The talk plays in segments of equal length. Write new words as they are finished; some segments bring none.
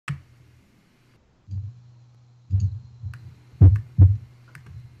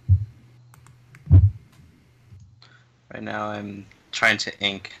Right now I'm trying to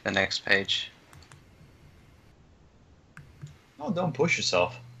ink the next page. Oh, don't push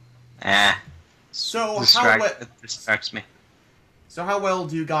yourself. So It distracts me. So how well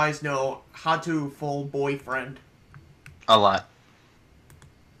do you guys know Hatoful boyfriend? A lot.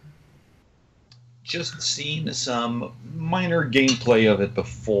 Just seen some minor gameplay of it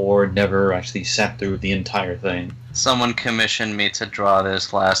before, never actually sat through the entire thing. Someone commissioned me to draw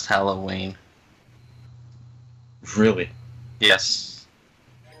this last Halloween. Really? Yes.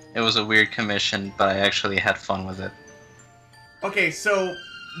 It was a weird commission, but I actually had fun with it. Okay, so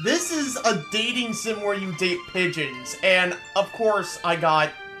this is a dating sim where you date pigeons, and of course I got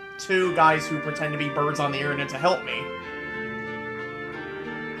two guys who pretend to be birds on the internet to help me.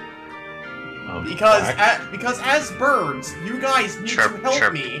 Because as birds, you guys need to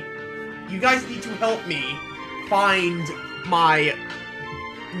help me. You guys need to help me find my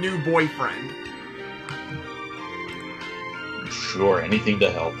new boyfriend. Sure, anything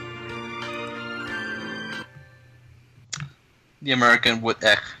to help. The American wood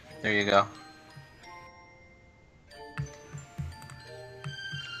there you go.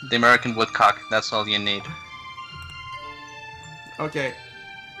 The American woodcock, that's all you need. Okay.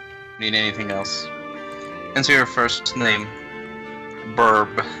 Need anything else? Enter your first name.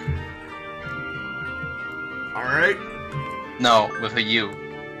 Burb. Alright. No, with a U.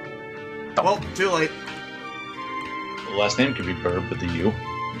 Well, too late. The last name could be Burb with the U.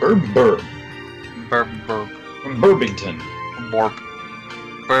 Burb. Burb. From Burbington. Borb.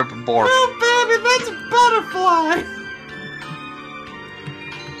 Burb. Oh, baby, that's a butterfly!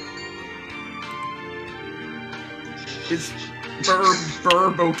 Is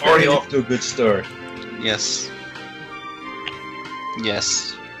Burb okay? Already off to a good start. Yes.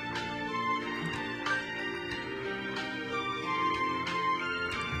 Yes.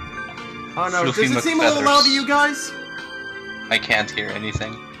 Oh no, does it seem a little loud to you guys? I can't hear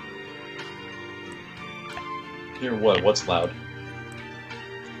anything. Hear what? What's loud?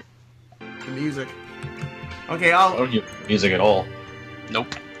 The music. Okay, I don't hear music at all.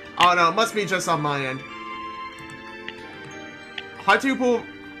 Nope. Oh no, it must be just on my end. Hatoful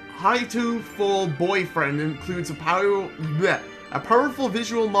boyfriend includes a powerful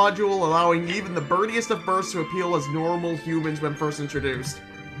visual module allowing even the birdiest of birds to appeal as normal humans when first introduced.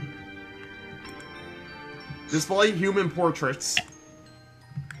 Display human portraits.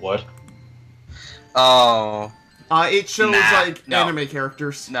 What? Oh. It shows anime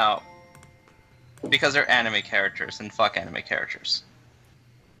characters. No. Because they're anime characters, and fuck anime characters.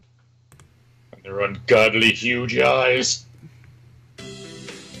 And their ungodly huge eyes.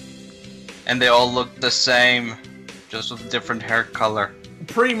 And they all look the same, just with different hair color.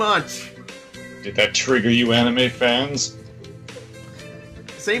 Pretty much. Did that trigger you anime fans?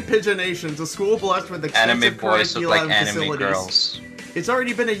 St. Pigeon Nation's a school blessed with extensive anime boys look like anime facilities. girls. It's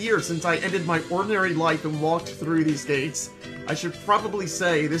already been a year since I ended my ordinary life and walked through these gates. I should probably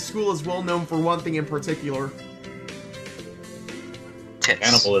say, this school is well known for one thing in particular. Tits.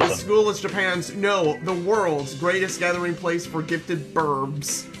 Cannibalism. The school is Japan's, no, the world's greatest gathering place for gifted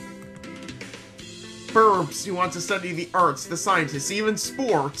burbs. Burbs who want to study the arts, the sciences, even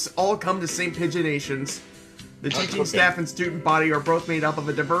sports, all come to St. Pigeon Nation's. The teaching staff and student body are both made up of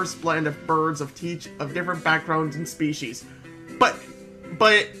a diverse blend of birds of different backgrounds and species.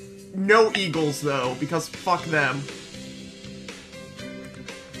 But no eagles though, because fuck them.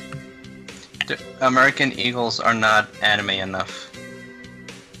 The American eagles are not anime enough.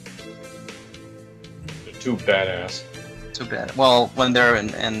 They're too badass. Too bad. Well, when they're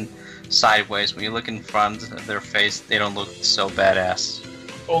in sideways, when you look in front of their face, they don't look so badass.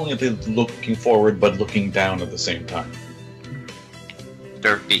 Only if they're looking forward but looking down at the same time.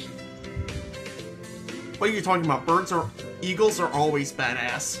 Derpy. What are you talking about? Eagles are always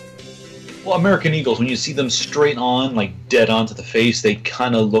badass. Well, American eagles, when you see them straight on, like dead onto the face, they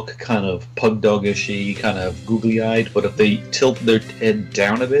kind of look kind of pug doggish-y, kind of googly-eyed. But if they tilt their head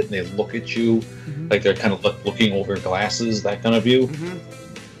down a bit and they look at you, like they're kind of looking over glasses, that kind of view,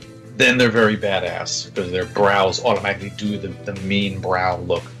 then they're very badass because their brows automatically do the mean brow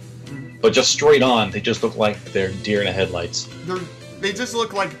look. But just straight on, they just look like they're deer in the headlights. They just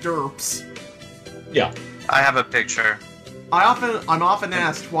look like derps. Yeah. I have a picture. I'm often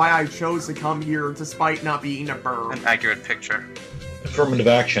asked why I chose to come here despite not being a bird. An accurate picture. Affirmative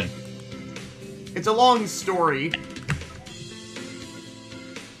action. It's a long story.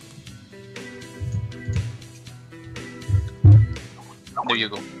 There you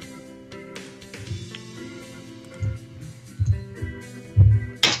go.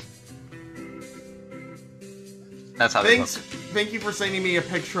 That's how they look. Thank you for sending me a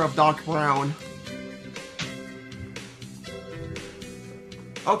picture of Doc Brown.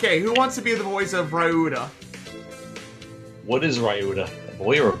 Okay, who wants to be the voice of Ryuta? What is Ryuta? A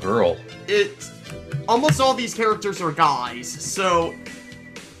boy or a girl? Almost all these characters are guys, so...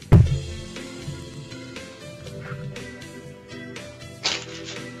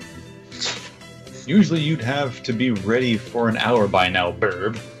 Usually you'd have to be ready for an hour by now,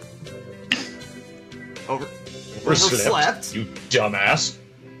 Burb. Overslept? You dumbass.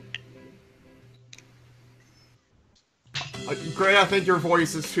 Gray, I think your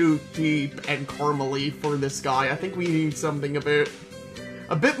voice is too deep and caramely for this guy. I think we need something a bit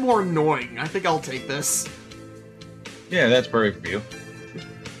more annoying. I think I'll take this. Yeah, that's perfect for you.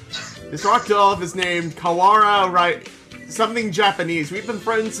 This rock dove is named Kawara, right? Something Japanese. We've been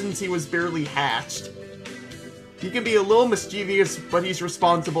friends since he was barely hatched. He can be a little mischievous, but he's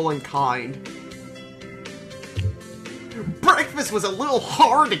responsible and kind. Breakfast was a little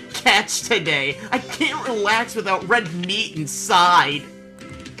hard to catch today. I can't relax without red meat inside.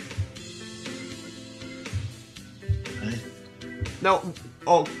 No,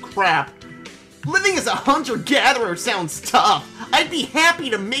 oh crap. Living as a hunter-gatherer sounds tough. I'd be happy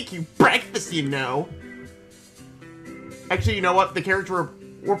to make you breakfast, you know. Actually, you know what? The character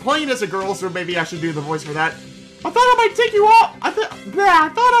we're playing as a girl, so maybe I should do the voice for that. I thought I might take you up. I thought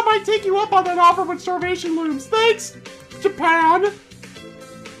I might take you up on that offer when starvation looms. Thanks, Japan.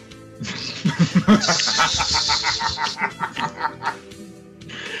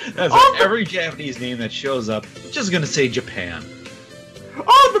 That's like every Japanese name that shows up. I'm just gonna say Japan.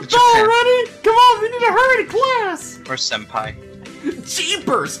 Oh, the bell already! Come on, we need to hurry to class. Or senpai.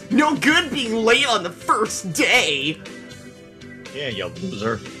 Jeepers! No good being late on the first day. Yeah, you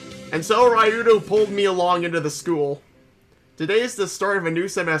loser. And so Ryuto pulled me along into the school. Today is the start of a new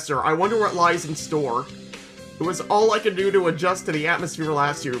semester. I wonder what lies in store. It was all I could do to adjust to the atmosphere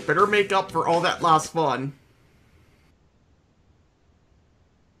last year. Better make up for all that last fun.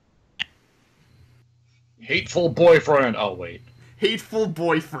 Hateful boyfriend. Oh, wait. Hateful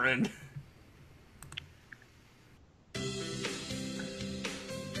boyfriend.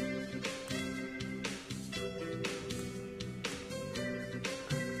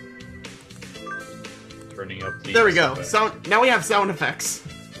 Turning up the There we go. Sound. Now we have sound effects.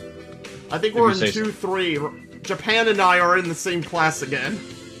 I think we're in 2-3. Japan and I are in the same class again.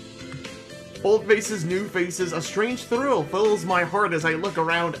 Old faces, new faces, a strange thrill fills my heart as I look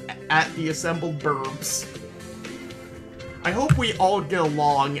around at the assembled burbs. I hope we all get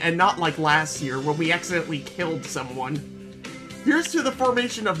along, and not like last year when we accidentally killed someone. Here's to the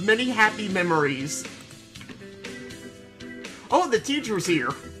formation of many happy memories. Oh, the teacher's here.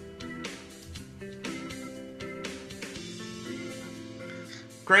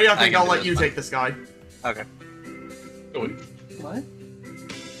 Gray, I think I'll let you take this guy. Okay. Oh, wait. What?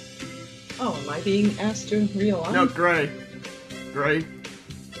 Oh, am I being asked to realign? No, Gray. Gray.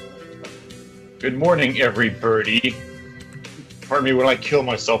 Good morning, every birdie. Pardon me when I kill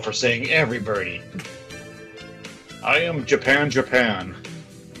myself for saying every birdie. I am Japan.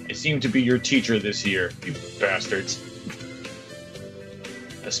 I seem to be your teacher this year, you bastards.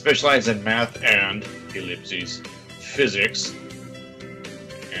 I specialize in math and, ellipses, physics,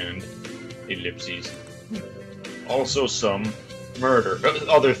 and, ellipses. Also some murder,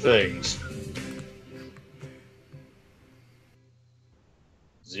 other things.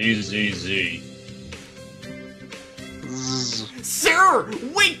 ZZZ. Sir,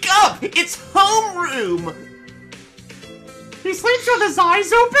 wake up! It's homeroom! He sleeps with his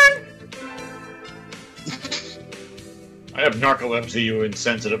eyes open? I have narcolepsy, you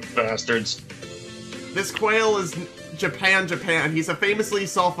insensitive bastards. This quail is Japan. He's a famously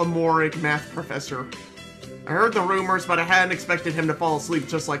sophomoric math professor. I heard the rumors, but I hadn't expected him to fall asleep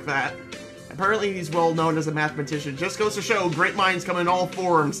just like that. Apparently he's well known as a mathematician. Just goes to show, great minds come in all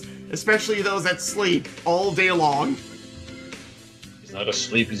forms, especially those that sleep all day long. He's not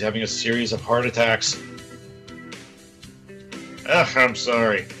asleep, he's having a series of heart attacks. Ugh, I'm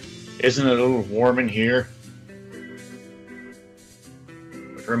sorry. Isn't it a little warm in here?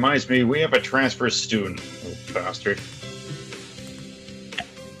 Which reminds me, we have a transfer student. Oh, bastard.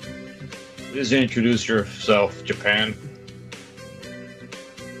 Please introduce yourself, Japan.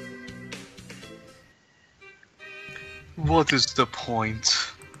 What is the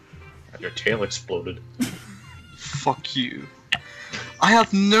point? Your tail exploded. Fuck you. I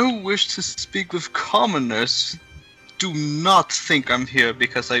have no wish to speak with commoners. Do not think I'm here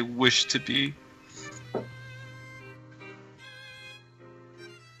because I wish to be.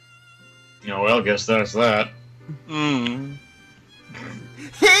 Oh, well, guess that's that.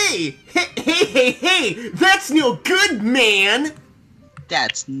 Hey! Hey! That's no good, man!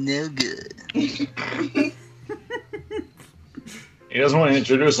 That's no good. He doesn't want to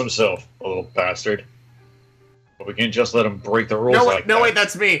introduce himself, a little bastard. But we can't just let him break the rules like that. No, wait,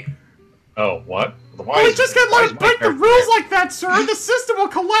 that's me. Oh, what? Why we just can't let him break the rules like that, sir. The system will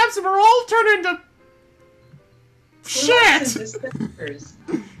collapse and we'll all turn into... shit!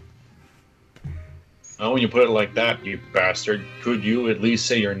 Oh, when you put it like that, you bastard, could you at least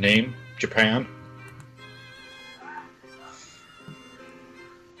say your name, Japan?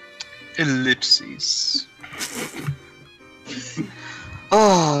 Ellipses.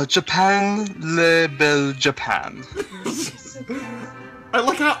 Oh, Japan, le bel Japan. I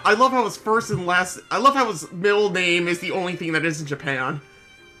love how his first and last. I love how his middle name is the only thing that isn't Japan.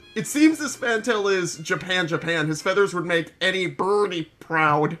 It seems this fantail is Japan, Japan. His feathers would make any birdie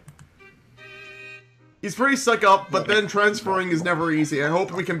proud. He's pretty stuck up, but then transferring is never easy. I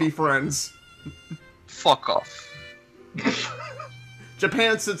hope we can be friends. Fuck off.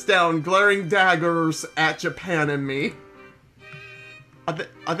 Japan sits down, glaring daggers at Japan and me.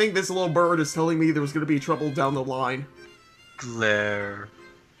 I think this little bird is telling me there was going to be trouble down the line. Glare.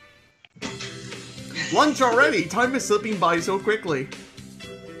 Lunch already! Time is slipping by so quickly.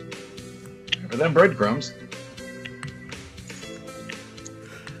 For them breadcrumbs.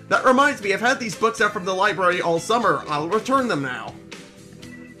 That reminds me, I've had these books out from the library all summer. I'll return them now.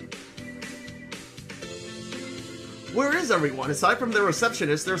 Where is everyone? Aside from the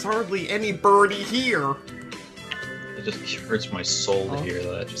receptionist, there's hardly any birdie here. It just hurts my soul to hear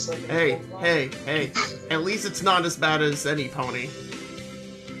that. Hey. At least it's not as bad as any pony.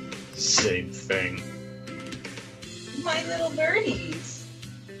 Same thing. My little birdies.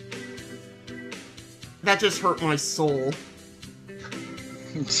 That just hurt my soul.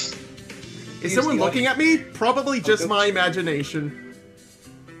 Is someone looking at me? Probably just my imagination.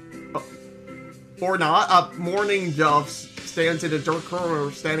 Or not. A mourning dove stands in a dark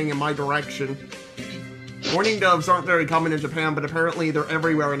corner standing in my direction. Mourning doves aren't very common in Japan, but apparently they're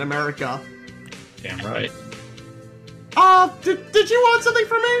everywhere in America. Damn right. Did you want something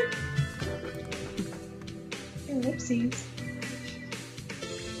from me? Whoopsies.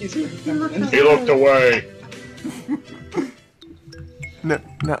 He looked away. No,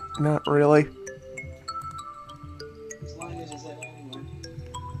 not really.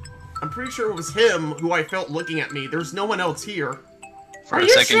 I'm pretty sure it was him who I felt looking at me. There's no one else here. For a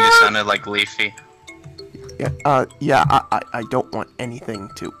second, you sounded like Leafy. Yeah, I don't want anything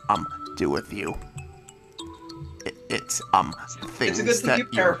to, do with you. It's, things It's a good thing that you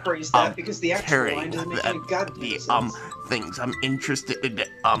paraphrase that, because the actual carrying line doesn't make that any goddamn the, sense. things I'm interested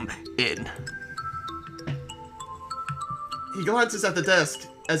in. He glances at the desk,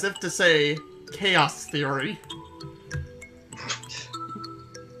 as if to say, chaos theory.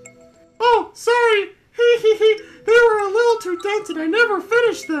 Oh, sorry! They were a little too dense and I never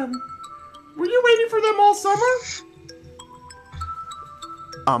finished them! Were you waiting for them all summer?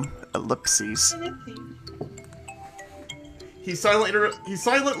 Ellipses. He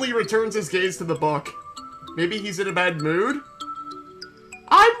silently returns his gaze to the book. Maybe he's in a bad mood?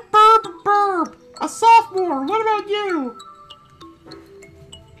 I'm Burb, a sophomore. What about you?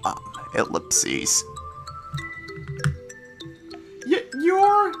 Ellipses.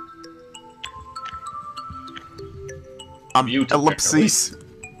 You're... ellipses.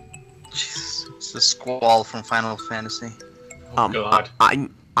 Jesus, it's the squall from Final Fantasy. God. I'm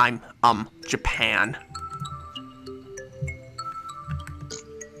Japan.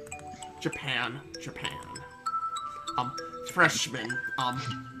 Japan. Freshman,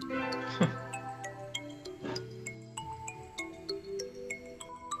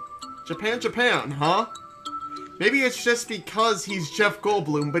 Japan, huh? Maybe it's just because he's Jeff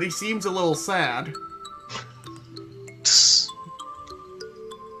Goldblum, but he seems a little sad.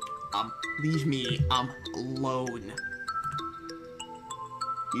 Leave me, alone.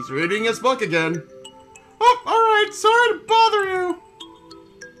 He's reading his book again. Oh, alright, sorry to bother you.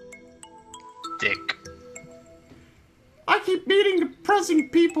 Dick. I keep meeting depressing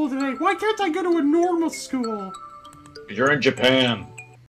people today. Why can't I go to a normal school? You're in Japan.